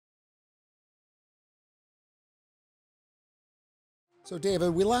So, David,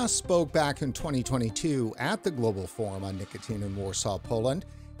 we last spoke back in 2022 at the Global Forum on Nicotine in Warsaw, Poland.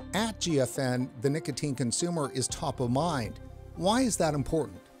 At GFN, the nicotine consumer is top of mind. Why is that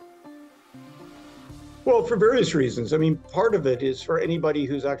important? Well, for various reasons. I mean, part of it is for anybody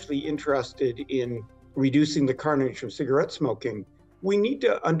who's actually interested in reducing the carnage from cigarette smoking. We need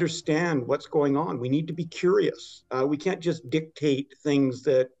to understand what's going on. We need to be curious. We can't just dictate things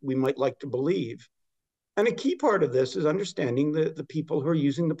that we might like to believe. And a key part of this is understanding the people who are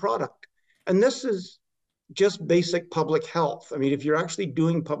using the product. And this is just basic public health. I mean, if you're actually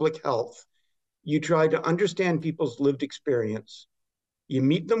doing public health, you try to understand people's lived experience, you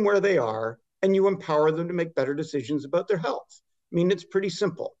meet them where they are, and you empower them to make better decisions about their health. I mean, it's pretty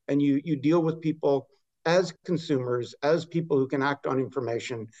simple. And you deal with people as consumers, as people who can act on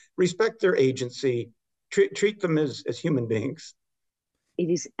information, respect their agency, treat them as human beings. It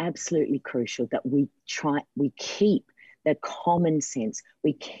is absolutely crucial that we keep the common sense,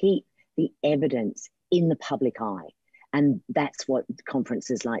 we keep the evidence in the public eye. And that's what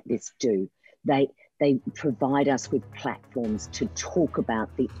conferences like this do. They provide us with platforms to talk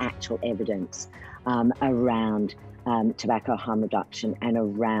about the actual evidence around tobacco harm reduction and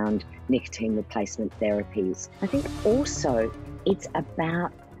around nicotine replacement therapies. I think also it's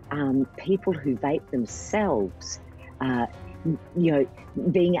about people who vape themselves,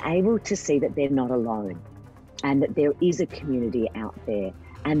 being able to see that they're not alone and that there is a community out there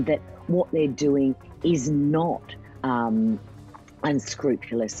and that what they're doing is not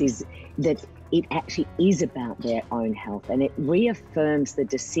unscrupulous, is that it actually is about their own health, and it reaffirms the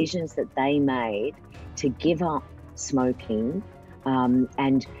decisions that they made to give up smoking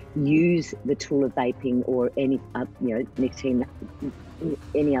and use the tool of vaping or any nicotine,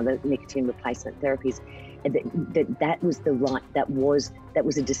 any other nicotine replacement therapies. That was the right. That was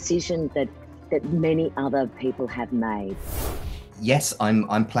a decision that many other people have made. Yes,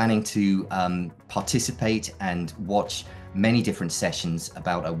 I'm planning to participate and watch many different sessions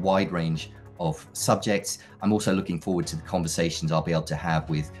about a wide range of subjects. I'm also looking forward to the conversations I'll be able to have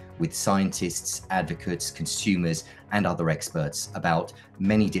with scientists, advocates, consumers, and other experts about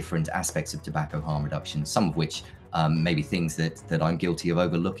many different aspects of tobacco harm reduction, some of which may be things that I'm guilty of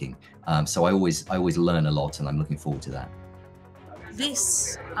overlooking. So I always learn a lot, and I'm looking forward to that.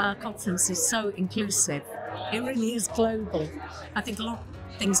 This conference is so inclusive. It really is global. I think a lot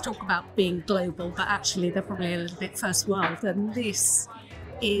of things talk about being global, but actually they're probably a little bit first world. And this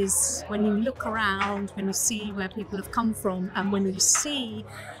is, when you look around, when you see where people have come from, and when you see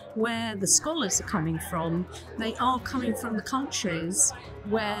where the scholars are coming from, they are coming from the countries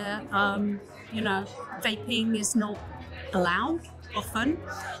where, vaping is not allowed often,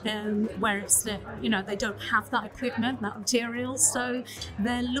 where it's they don't have that equipment, that material, so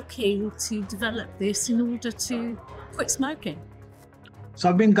they're looking to develop this in order to quit smoking. So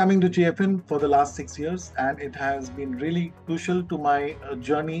I've been coming to GFN for the last 6 years, and it has been really crucial to my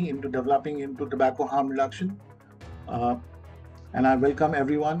journey into developing into tobacco harm reduction. And I welcome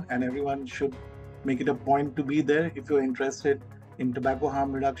everyone, and everyone should make it a point to be there if you're interested in tobacco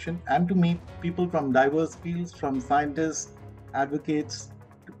harm reduction, and to meet people from diverse fields, from scientists, advocates,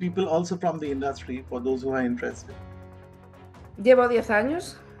 to people also from the industry, for those who are interested. Llevo 10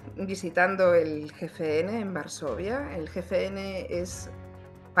 años visitando el GFN en Varsovia. El GFN es,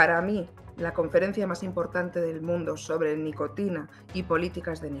 para mí, la conferencia más importante del mundo sobre nicotina y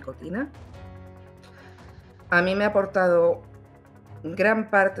políticas de nicotina. A mí me ha aportado gran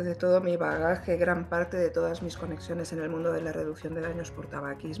parte de todo mi bagaje, gran parte de todas mis conexiones en el mundo de la reducción de daños por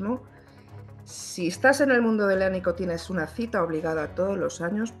tabaquismo. Si estás en el mundo de la nicotina, es una cita obligada todos los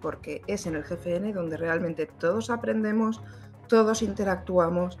años, porque es en el GFN donde realmente todos aprendemos, todos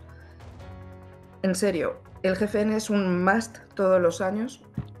interactuamos. En serio, el GFN es un must todos los años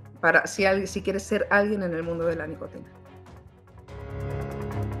para si quieres ser alguien en el mundo de la nicotina.